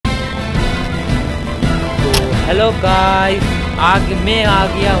Hello guys, आगे मैं आ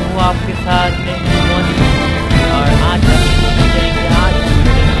गया हूँ आपके साथ में और आज हम करेंगे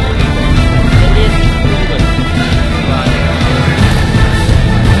चलिए शुरू करते हैं।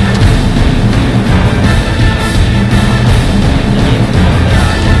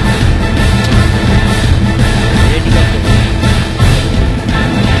 रेडी करते हैं।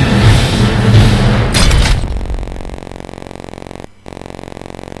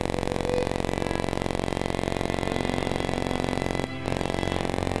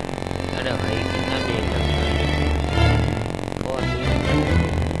 अरे भाई कितना देर लगता है बहुत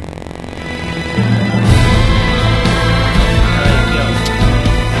क्या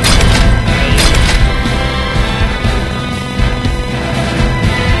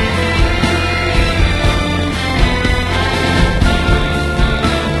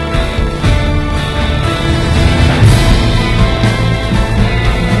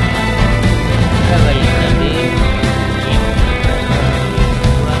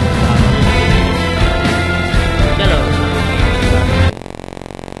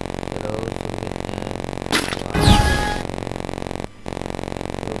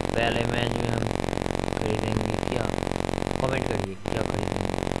पहले मैच में हम खरीदेंगे क्या? कमेंट करिए क्या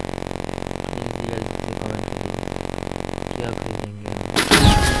खरीदेंगे, जल्दी से कमेंट करिए क्या खरीदेंगे।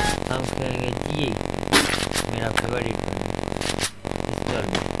 हम खेलेंगे जी, मेरा फेवरेट चलो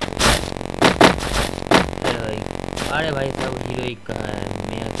भाई। अरे भाई सब हीरो ही का है,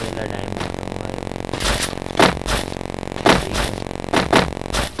 मैं अकेला टाइम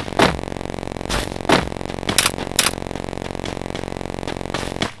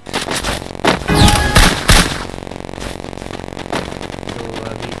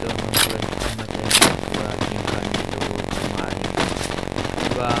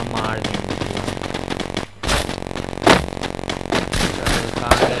मार देंगे।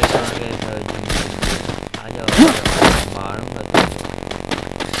 कहाँ गए सर जी, आ जाओ मारूंगा तो।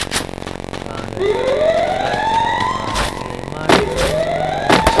 कहाँ गए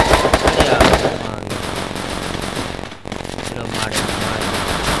चलो मारे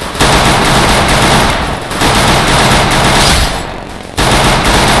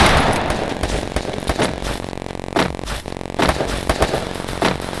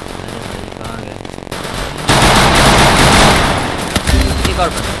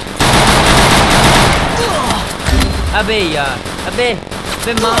अबे यार, अबे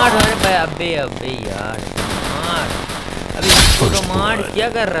मार, अरे अबे यार मार, अबे इसको तो मार, क्या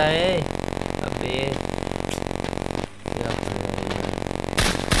कर रहा है? अबे क्या कर रहा है यार?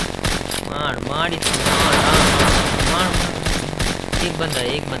 मार इसको, मार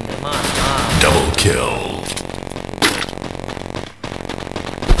एक बंदा मार। Double kill.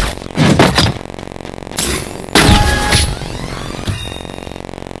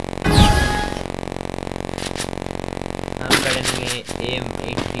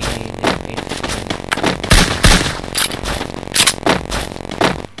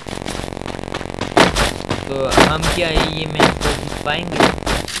 तो हम क्या ये मैच को जीत पाएंगे?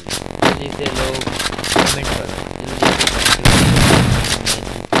 जल्दी से लोग कमेंट करो,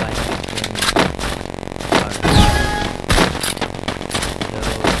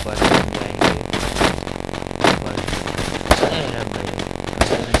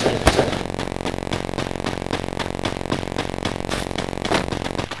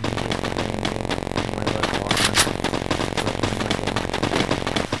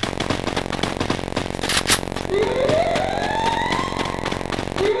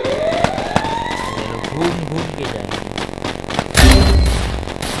 घूम के जाएंगे।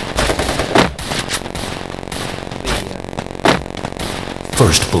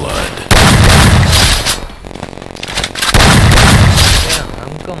 First blood.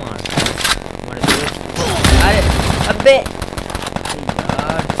 हमको मार, हमारे दोस्त। अरे अबे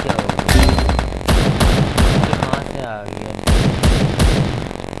यार क्या हो गया? कहाँ से आ गया?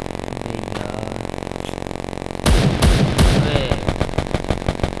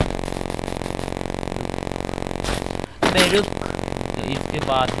 अबे रुक, इसके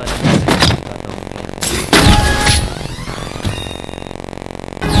बाद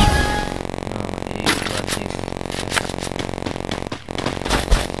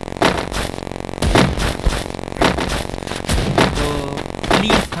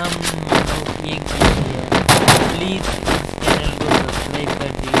प्लीज़ हम लोग ये प्लीज़ चैनल को सब्सक्राइब कर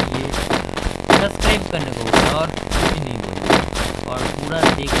दीजिए। सब्सक्राइब करने को और कुछ नहीं बोलिए, और पूरा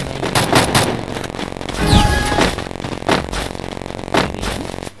देखना ही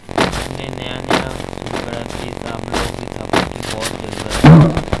नया प्लीज़ आप लोग भी सपोर्ट की बहुत ज़रूरत है।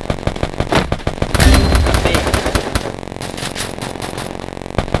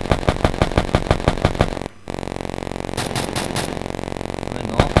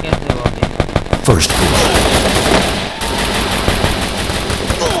 First blood.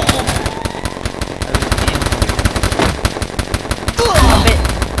 अबे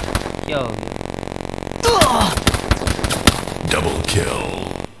क्या हो गया? Double kill.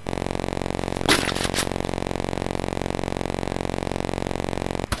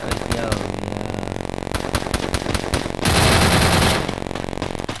 अबे क्या हो गया?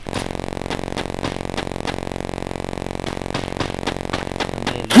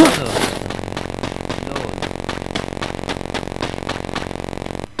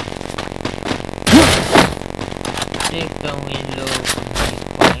 देखता हूँ इन लोग जीत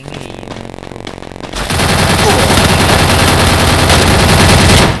पाएंगे ये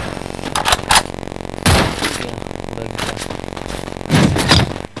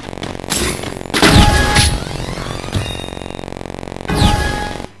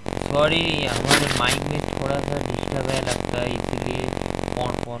सॉरी हमारे माइक में थोड़ा सा डिस्टर्ब है लगता है इसीलिए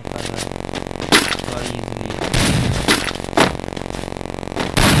कौन कर रहा है सॉरी इसलिए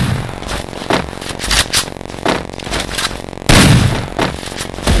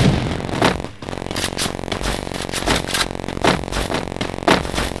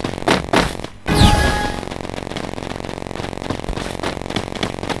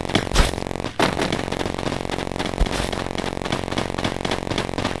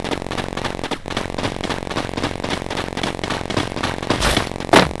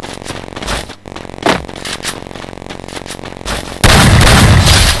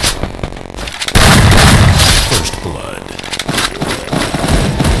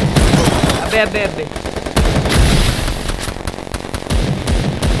अबे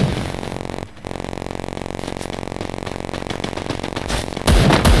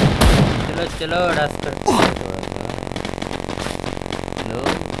चलो रस करते हैं चलो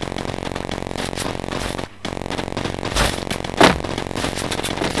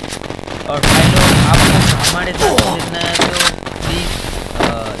और भाई लोग आपको हमारे साथ जुड़ना है तो प्लीज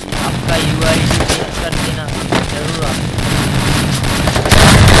आपका यूआईडी शेयर कर देना जरूर आप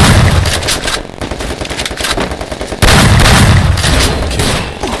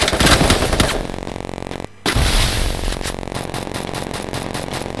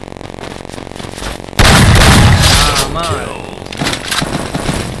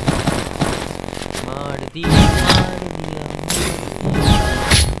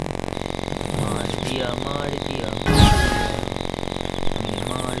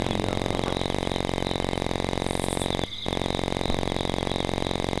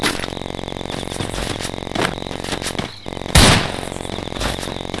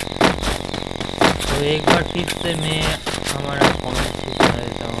एक बार फिर से मैं हमारा कमेंट सुना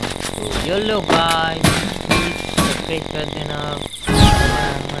देता हूँ तो येलो गाइस प्लीज सब्सक्राइब कर देना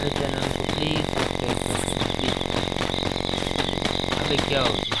हमारे चैनल को प्लीज सब्सक्राइब कर देना प्लीज अबे क्या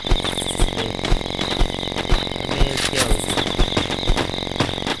हो गया अबे क्या हो गया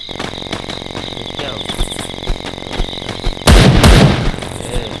क्या हो गया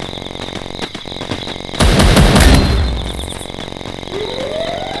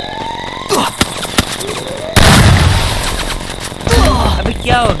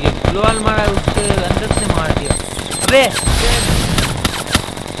क्या हो गया ग्लोवाल मारा उसके अंदर से मार दिया अबे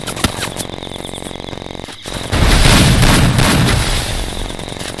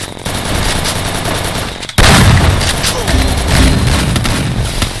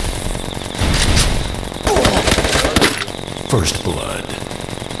First blood.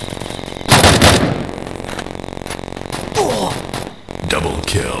 Double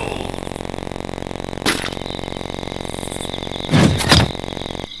kill.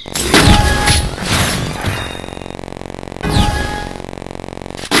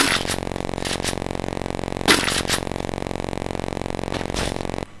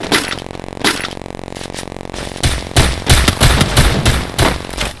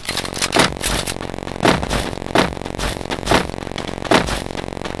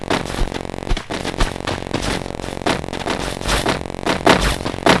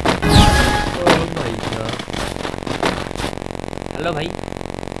 Hello भाई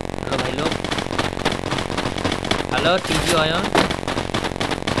लोग hello TG ion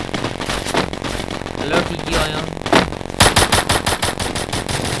hello TG ion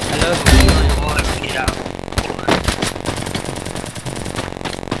hello TG ion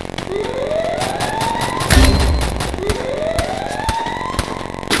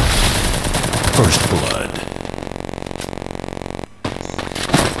First blood.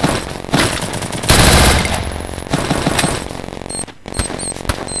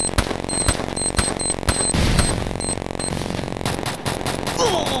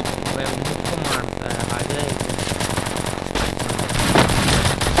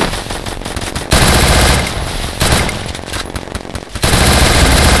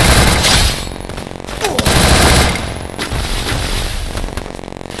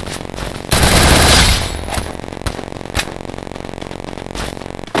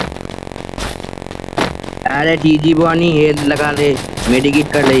 अरे टीजी बॉनी हेड लगा ले,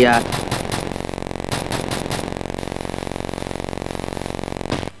 मेडिकेट कर ले यार।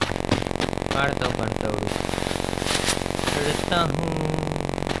 करता हूँ।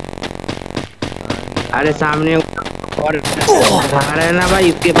 अरे सामने और अरे ना भाई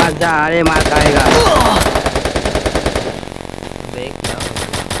इसके पास जा, अरे मार खाएगा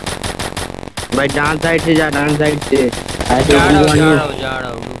भाई। डाउन साइड से जा, डाउन साइड से। जा रहा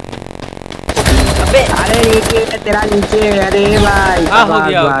हूँ। अबे अरे नीचे है तेरा, नीचे। अरे भाई हो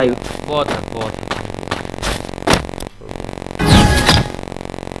गया भाई बहुत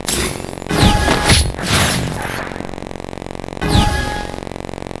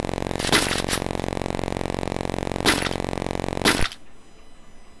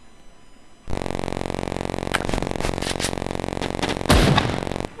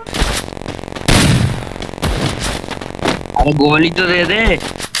अरे गोली तो दे दे।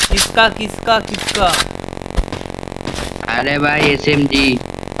 किसका? अरे भाई एसएमजी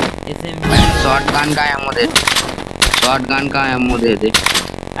शॉटगन का एमो दे, शॉटगन का एमो दे दे।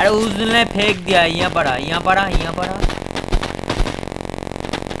 अरे उसने फेंक दिया। यहाँ पड़ा।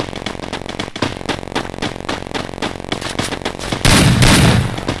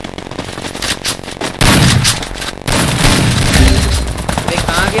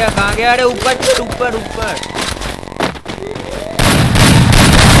 कहाँ गया? अरे ऊपर।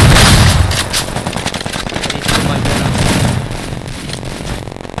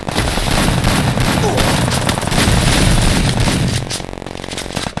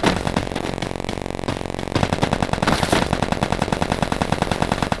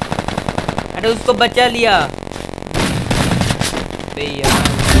 अरे उसको बचा लिया।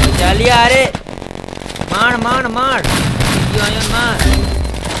 अरे मार। मार।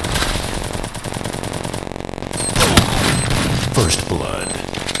 First blood.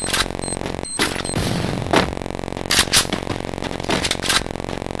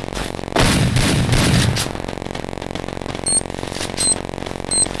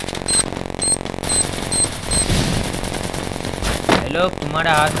 हेलो, तुम्हारे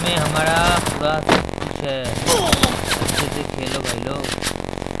हाथ में हमारा पूरा सब कुछ है। अच्छे से खेलो भाई लोग।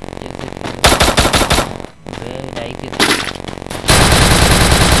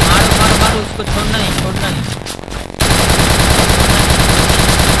 मारो उसको, छोड़ना नहीं।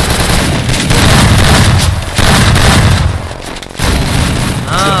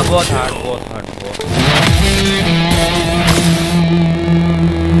 हाँ बहुत हार्ड।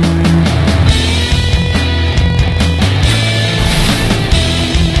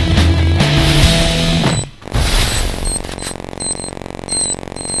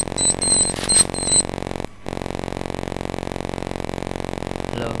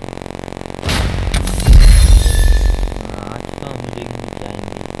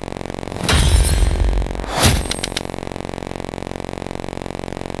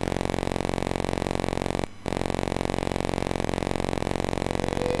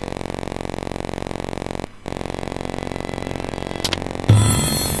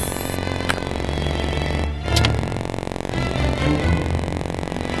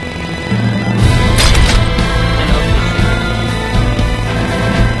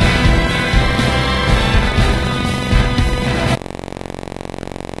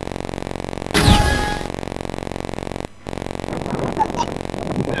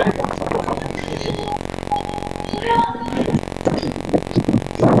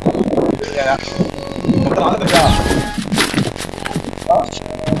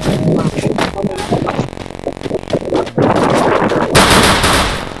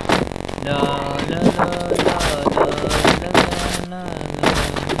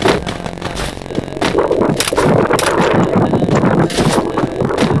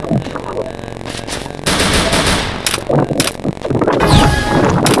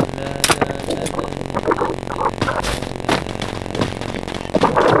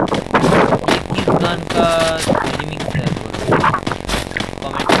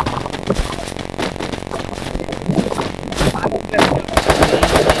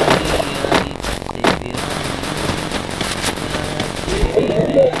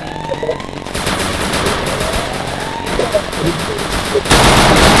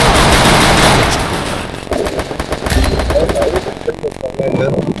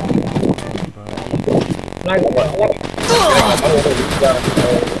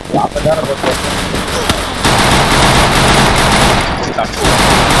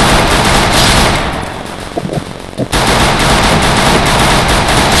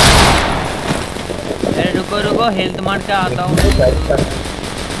 रुको हेल्थ मार के आता हूँ।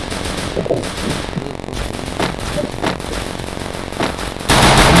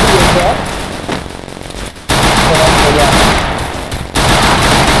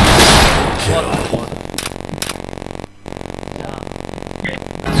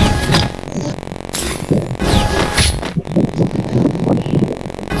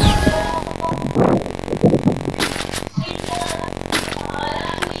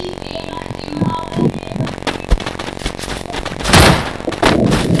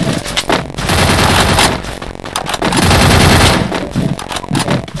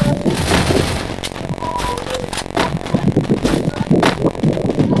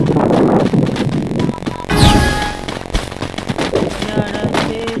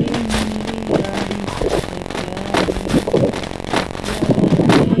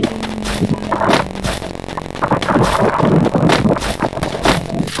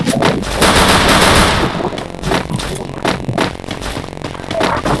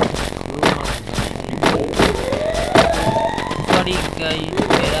 गाइस,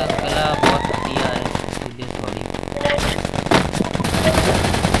 मेरा गला बहुत घटिया है, इसलिए sorry.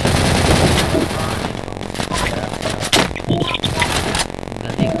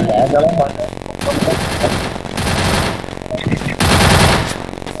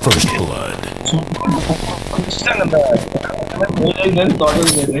 First blood.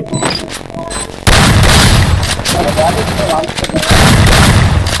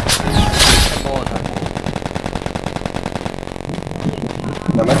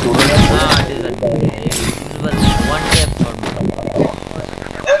 One tap for me.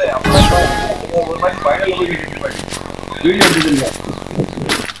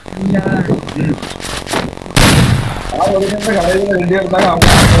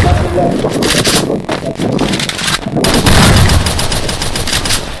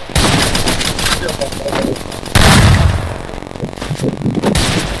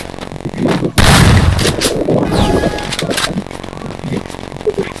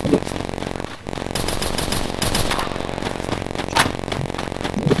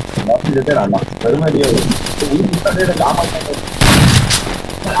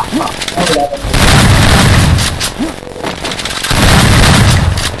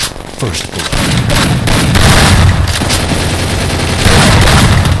 First blood.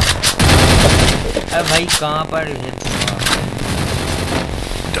 अरे भाई कहाँ पर है?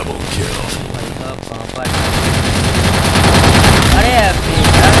 Double kill. भाई साहब कहाँ पर? अरे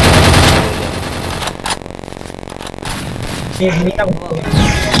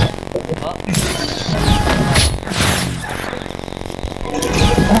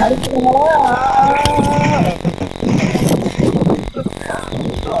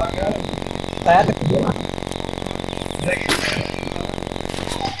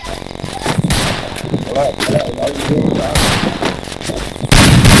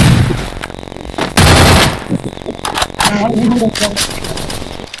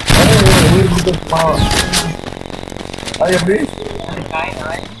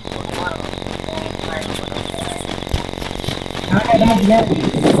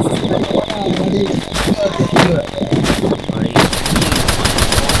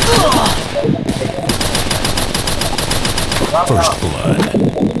First blood.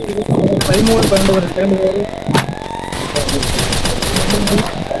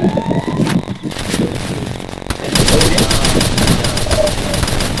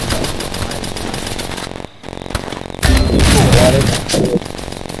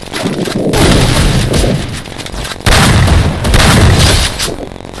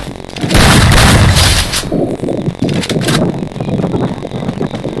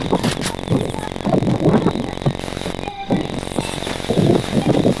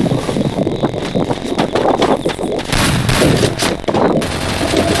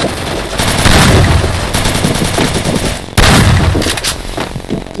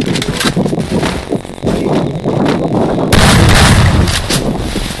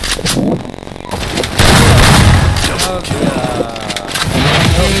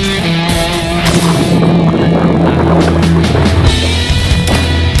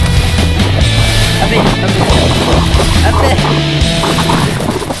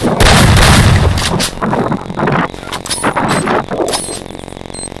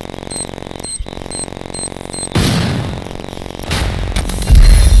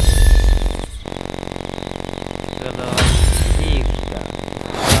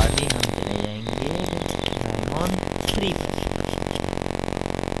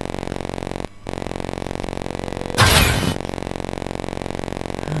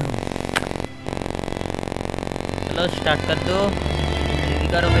 चलो स्टार्ट कर दो, रेडी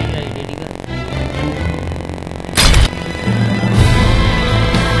करो भाई, रेडी करो।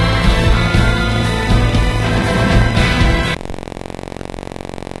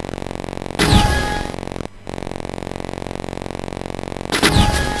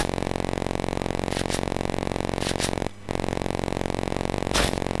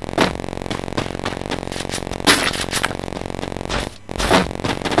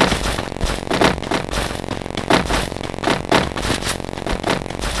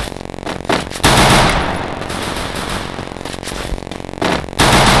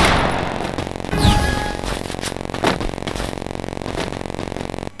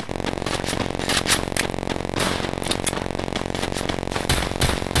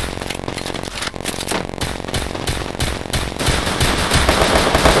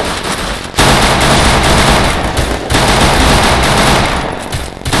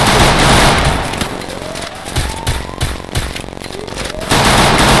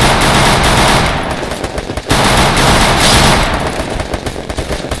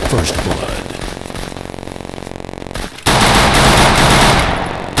 First blood.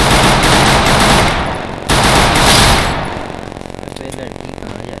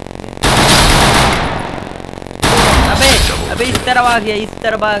 तरफ आ गया, इस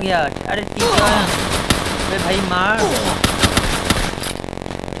तरफ आ गया। अरे ठीक है। अरे भाई मार।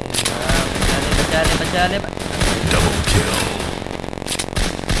 बचा ले बचा ले। Double kill.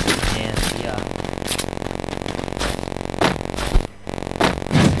 Yes, yeah.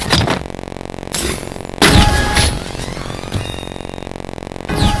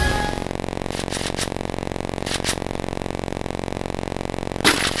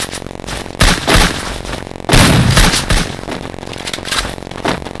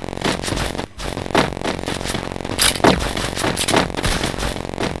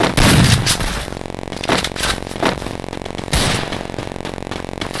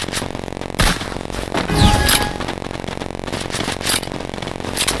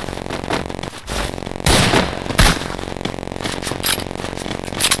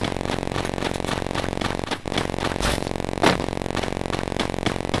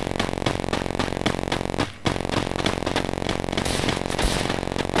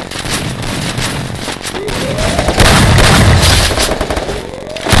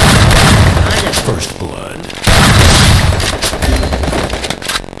 First blood.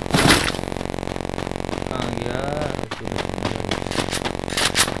 कहाँ गया?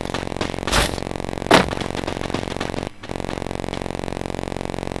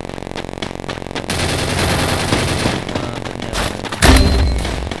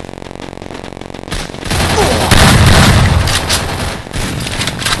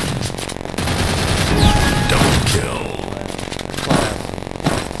 Double kill.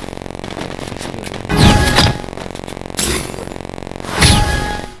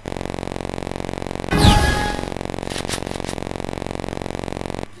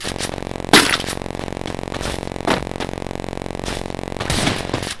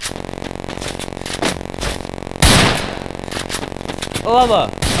 ओ बाबा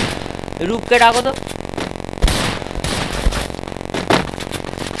रुक के डाको तो।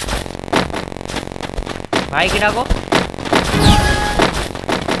 भाई के डाको।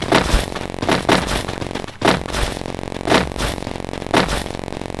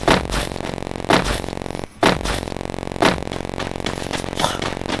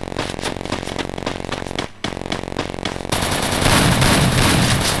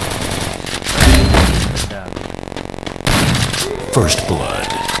 First blood.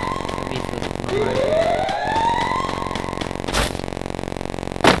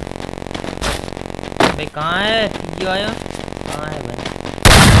 भाई कहाँ है? जो आया कहाँ है भाई?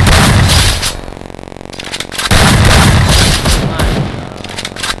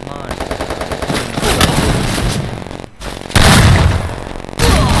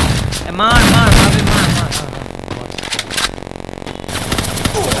 मार मार अभी मार मार।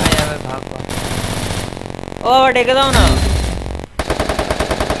 भाग भाग। ओ टेक दाओ ना।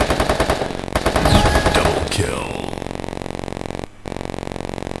 Double kill.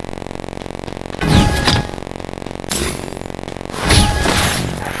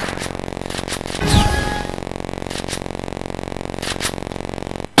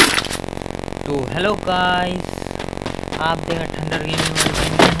 तो हेलो गाइस, आप देखें थंडर गेमिंग में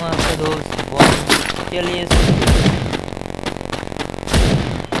मैं हूँ आपका दोस्त बॉस। चलिए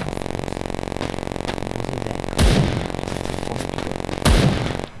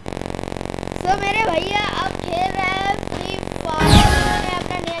तो मेरे भैया अब खेल रहे हैं फ्री फायर। उन्होंने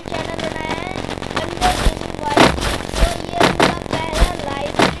अपना नया चैनल बनाया है थंडर गेमिंग वाइज। तो ये उनका पहला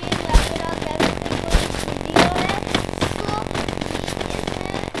लाइव स्ट्रीम या फिर आप कह सकते हैं कोई वीडियो है। तो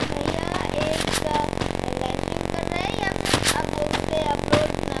इसमें भैया एक लैंडिंग कर रहे हैं या फिर आप बोलते हैं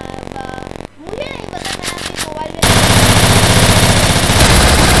अपलोड मुझे नहीं पता। मैं अभी मोबाइल में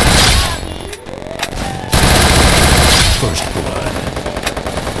First blood.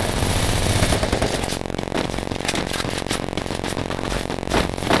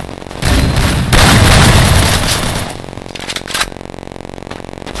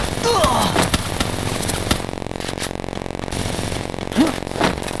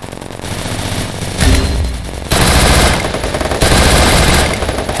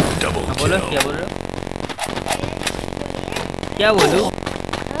 Double बोलो kill. क्या बोल रहे हो? क्या बोलूं?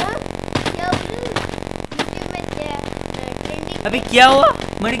 हाँ? क्या बोलूं? यूट्यूब में क्या ट्रेंडिंग अभी क्या हुआ?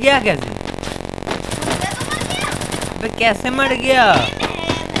 मर गया कैसे? तो मर गया। अबे कैसे मर गया?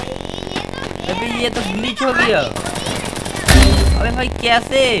 भाई अबे ये तो ग्लिच हो गया। अबे भाई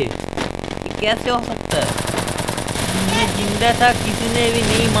कैसे? ये कैसे हो सकता है? मैं जिंदा था, किसी ने भी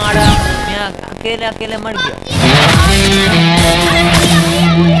नहीं मारा, मैं अकेले अकेले मर गया।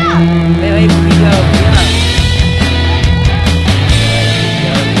 अबे भाई क्या हो गया?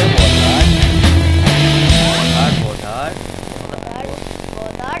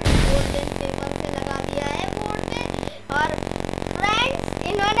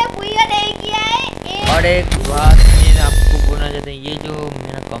 किया है और एक बात मैं आपको बोलना चाहता हूँ, ये जो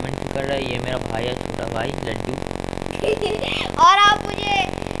मेरा कमेंट कर रहा है ये मेरा भाई है, छोटा भाई लड्डू। और आप मुझे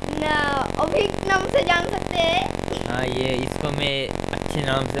अभिक नाम से जान सकते हैं। हाँ, ये इसको मैं अच्छे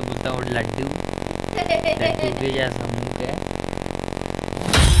नाम से बोलता हूँ, लड्डू। लड्डू के जैसा मुँह है,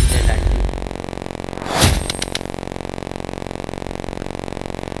 ये लड्डू।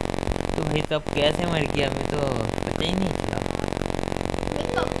 तो भाई तब कैसे मर गया, मैं तो पता ही नहीं चला।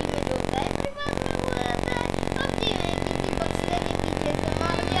 पबजी में जो होता है फ्री फायर में वो रहता है। पबजी में किसी बक्से के पीछे से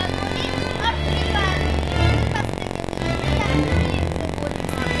मार दिया गोली, और फ्री फायर में किसी बक्से के पीछे या स्क्रीन से गोली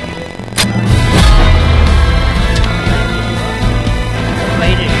मार दी।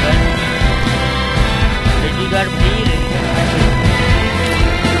 भाई रेडी गार्ड भाई, रेडी गार्ड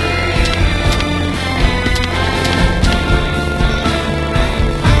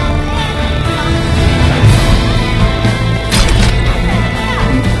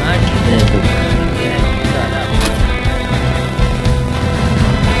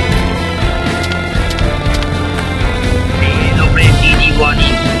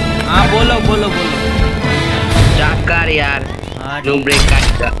हाँ बोलो बोलो बोलो। जाकर यार हाँ नो ब्रेक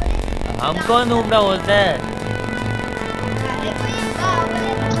का हमको नूबड़ा बोलता है। अरे कोई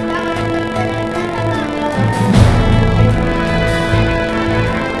बाबले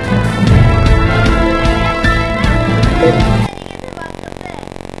तरीके से बात करते हैं।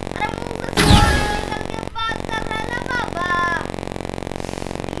 अरे मुंह से बाहर निकल के बात कर रहा है ना बाबा।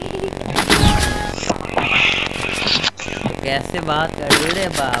 कैसे बात कर रहे रे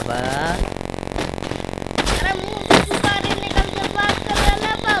बाबा? अरे मुंह से बाहर निकल के बात कर रहा है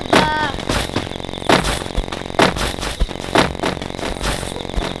ना बाबा।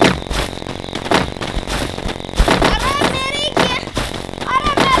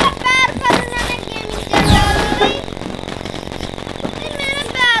 अरे मेरा पैर पर उन्होंने गेमिंग चेयर डाल दी। मेरे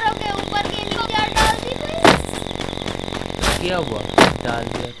पैरों के ऊपर गेमिंग चेयर डाल दी कोई। क्या हुआ? डाल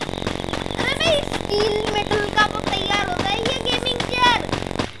दिया। अरे भाई स्टील मेटल का वो तैयार होता है ये गेमिंग चेयर।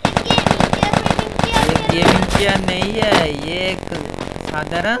 ये गेमिंग चेयर नहीं है, ये एक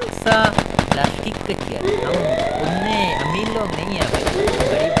साधारण सा प्लास्टिक का चेयर। हम उनने अमीर लोग नहीं है भाई,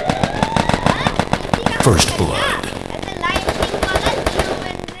 गरीब। First blood. ऐसे लाइट पिंक वाला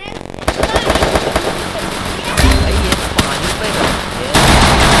ज्योमेट्री भाई ये पानी पे रखते हैं।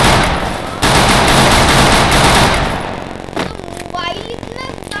 तो मोबाइल इतना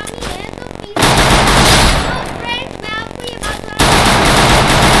दामी है तो तो फ्रेंड्स मैं आपको ये बात बता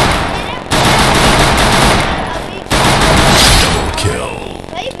Kill.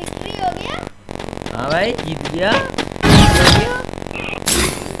 भाई विक्ट्री हो गया। हाँ भाई जीत गया।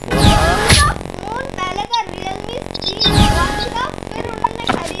 फोन पहले का Realme C1 था, फिर उन्होंने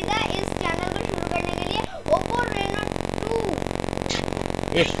खरीदा इस चैनल को शुरू करने के लिए Oppo Reno 2।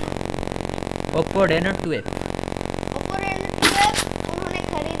 Oppo Reno 2F। Oppo Reno 2F उन्होंने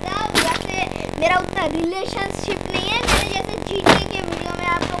खरीदा। वैसे मेरा उतना रिलेशनशिप नहीं है, मैंने जैसे GTA के वीडियो में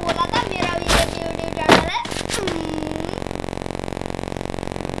आपको बोला था मेरा भी एक यूट्यूब चैनल है।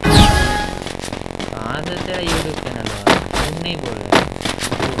 कहाँ से तेरा यूट्यूब चैनल हुआ? तुम नहीं बोल रहे।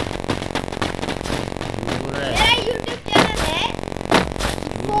 बोल रहा है। मेरा यूट्यूब चैनल है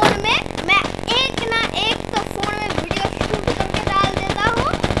फोन में, मैं एक ना एक तो फोन में वीडियो शूट करके डाल देता हूँ,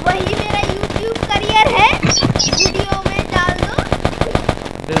 वही मेरा यूट्यूब करियर है। वीडियो में डाल दो।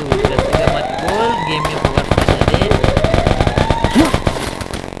 अबे उल्टा सीधा मत बोल, गेम में फोकस करने दे।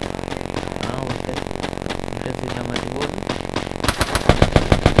 हाँ उल्टा सीधा मत बोल।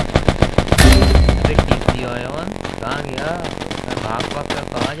 अबे टीपी ऑन कहाँ गया? भाग भाग कर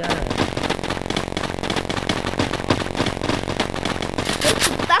कहाँ जा रहा है? कोई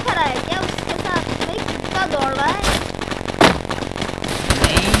कुत्ता खड़ा है क्या उसके साथ? कोई कुत्ता दौड़ रहा है।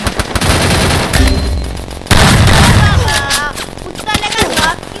 नहीं, बाबा कुत्ता लेकर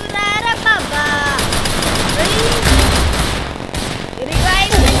भाग क्यों रहा है रे बाबा?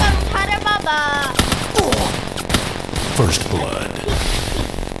 रिवाइव लेकर उठा रे बाबा। First blood.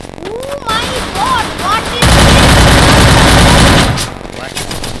 Oh my God, what is this? what?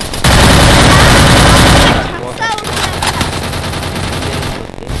 छक्का उठ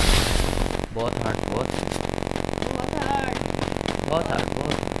गया। बहुत हार्ड, बहुत बहुत hard, बहुत हार्ड,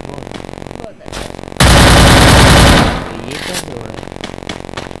 बहुत बहुत। बहुत hard। तो ये कैसे हो रहा है?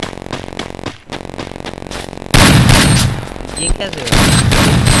 ये कैसे हो रहा है?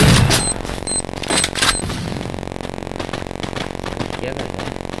 क्या कर रहा है?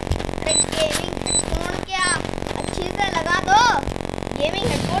 अरे गेमिंग हेडफोन क्या अच्छे से लगा दो। गेमिंग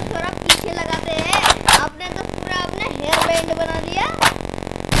हेडफोन थोड़ा पीछे लगाते हैं। आपने तो पूरा अपना हेयर बैंड बना दिया।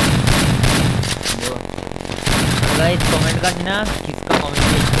 गाइस कमेंट करना किसका कमेंट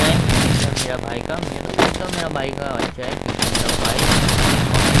अच्छा है। मेरा भाई का, मैं तो सोचता हूँ मेरा भाई का अच्छा है, मेरा भाई है।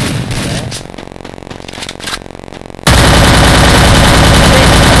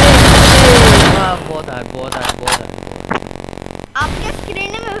 बहुत हार्ड, बहुत हार्ड, बहुत हार्ड। आपके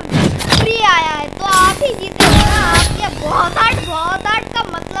स्क्रीन में फ्री आया है तो आप ही जीते हो ना। आपके बहुत हार्ड का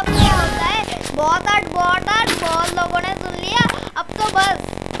मतलब क्या होता है? बहुत हार्ड बहुत लोगों ने सुन लिया, अब तो बस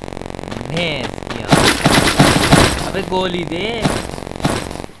अबे गोली दे।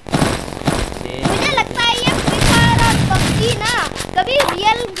 मुझे लगता है ये फ्री फायर और पबजी ना कभी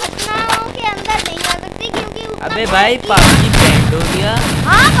रियल घटनाओं के अंदर नहीं आ सकती, क्योंकि अबे भाई पबजी बैंड हो गया।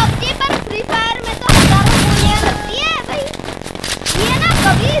 हाँ पबजी पर फ्री फायर में तो हजारों गोलियां लगती है भाई। ये ना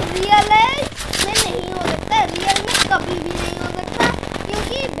कभी रियल में नहीं हो सकता, रियल में कभी भी नहीं हो सकता,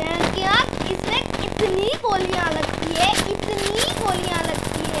 क्योंकि बैंक की आँख इसमें इतनी गोलियां लगती है, इतनी गोलियां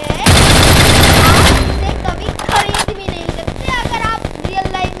लगती है, आप इसे कभी खरीद भी नहीं सकते अगर आप रियल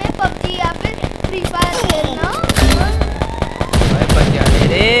लाइफ में पबजी या फिर फ्री फायर खेलना। भाई बचा ले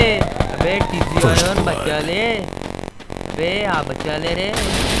रे, अबे टीजी वालों बचा ले, अबे हाँ बचा ले रे।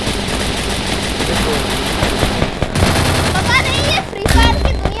 पता नहीं ये फ्री फायर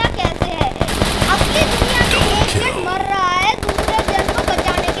की दुनिया कैसे है। असली दुनिया में एक जन मर रहा है, दूसरे जन को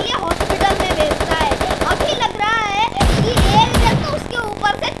बचाने के लिए हॉस्पिटल में भेजता है। अभी लग रहा है कि एक जन तो उसके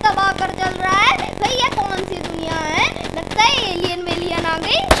ऊपर से तबाह कर चल रहा है। भाई ये कौन सी दुनिया है? लगता है एलियन वेलियन आ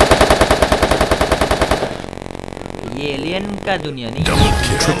गई। ये एलियन का दुनिया नहीं,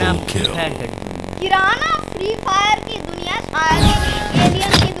 किराना फ्री फायर की दुनिया शायद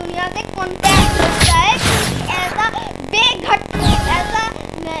एलियन की दुनिया से कॉन्टैक्ट रखता है, क्योंकि ऐसा बेघट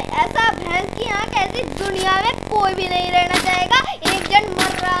ऐसा भैंस की आँख ऐसी दुनिया में कोई भी नहीं रहना चाहेगा। एक जन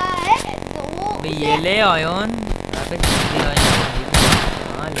मर रहा है तो वो ये ले आयोन, अबे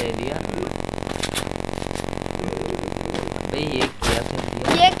हाँ ले लिया। अबे ये क्या कर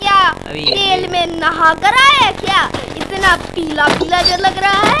दिया? ये क्या अभी तेल में नहा कर आया है क्या? इतना पीला पीला जो लग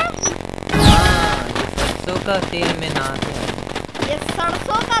रहा है। हाँ, ये सरसों का तेल में नहाते हैं। ये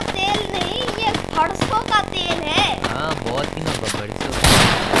सरसों का तेल नहीं, ये सरसों का तेल है। हाँ बहुत ही ना बड़सों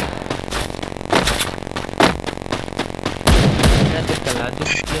मेरा तो कला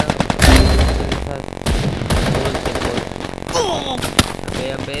दुख गया।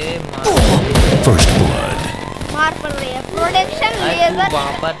 अबे First blood. मार पड़ रही है। प्रोटेक्शन तू लेजर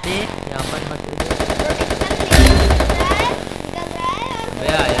वहाँ पर दे, यहाँ पर मत दे। प्रोटेक्शन लेजर निकल रहा है और अबे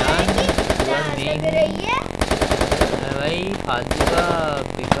आयान, जान लग रही है। अरे भाई फालतू का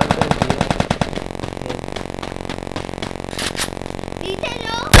बेकार कर दिया।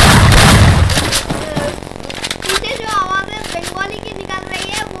 पीछे जो आवाज़ें बंगाली की निकल रही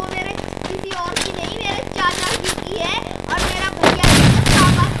है वो मेरे किसी और की नहीं, मेरे चाचा जी की है और मेरा भैया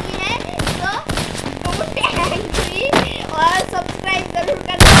पापा की है। तो डोंट एंग्री और सब्सक्राइब जरूर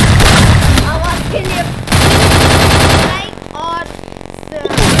करना आवाज़ के लिए, लाइक और कर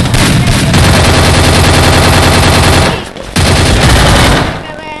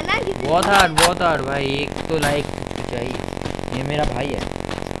रहे हैं ना। बहुत हार्ड भाई, एक तो लाइक चाहिए। ये मेरा भाई है।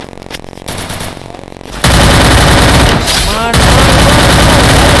 मार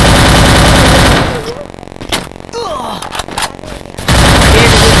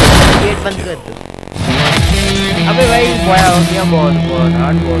गेट बंद कर दो। अबे भाई बोया हो गया, बहुत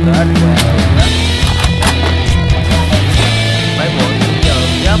हार्ड भाई, बहुत बढ़िया हो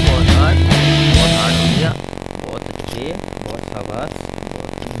गया, बहुत हार्ड हो गया, बहुत अच्छे, बहुत शाबाश।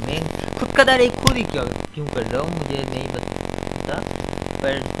 मैं खुद का दाढ़ी खुद ही क्यों कर रहा हूँ मुझे नहीं पता,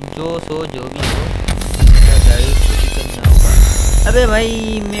 पर जो भी हो दाढ़ी खुद ही करना होगा। अबे भाई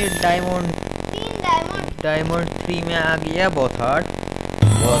मैं डायमंड 3 में आ गया। बहुत हार्ड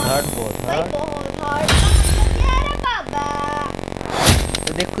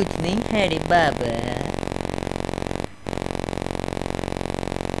तो देख कुछ नहीं है रे बाबा।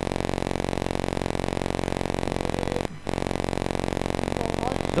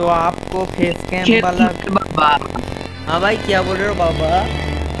 तो आपको फेस कैम वाला बाबा हाँ भाई क्या बोल रहे हो बाबा?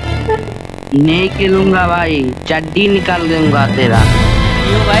 नहीं खेलूंगा भाई, चड्डी निकाल दूंगा तेरा।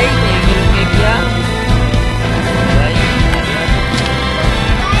 क्यों भाई नहीं खेलोगे क्या? भाई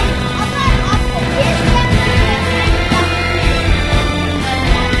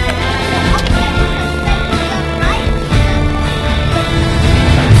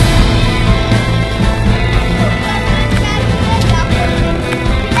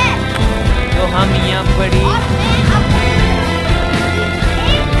तो हम यहाँ पड़ी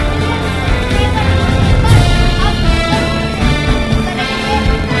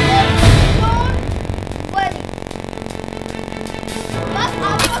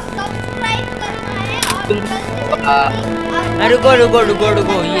रुको रुको रुको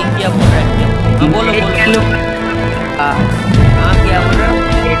रुको, ये क्या बोल रहा है? हाँ बोलो नहीं बोलो। खेलूंगा। हाँ क्या बोल रहा है?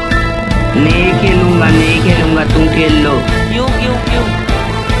 नहीं खेलूंगा, नहीं खेलूंगा, तुम खेल लो। क्यों क्यों क्यों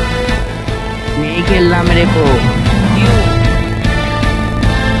नहीं खेलना मेरे को, क्यों?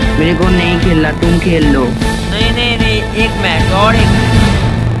 मेरे को नहीं खेलना, तुम खेल लो। नहीं नहीं नहीं, एक मैच और एक,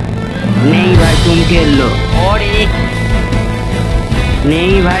 नहीं भाई तुम खेल लो। और एक।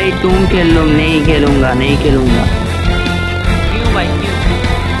 नहीं भाई तुम खेल लो, नहीं खेलूंगा, नहीं खेलूंगा, क्यों भाई क्यों?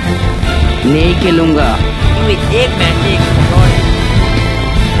 नहीं खेलूंगा। क्यों? एक मैच, एक और एक।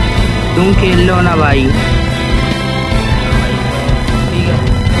 तुम खेल लो ना भाई। ठीक है,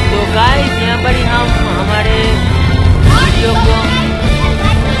 तो गाइस यहाँ पर ही हम हमारे वीडियो को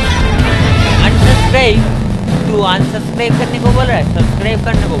अनसब्सक्राइब करने को बोल रहा है, सब्सक्राइब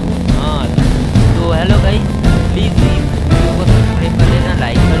करने को। हाँ तो हेलो गाइस, प्लीज़ वीडियो को सब्सक्राइब कर लेना,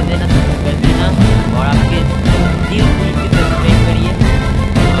 लाइक कर देना, कमेंट कर देना, और आपके दिल खुल के सब्सक्राइब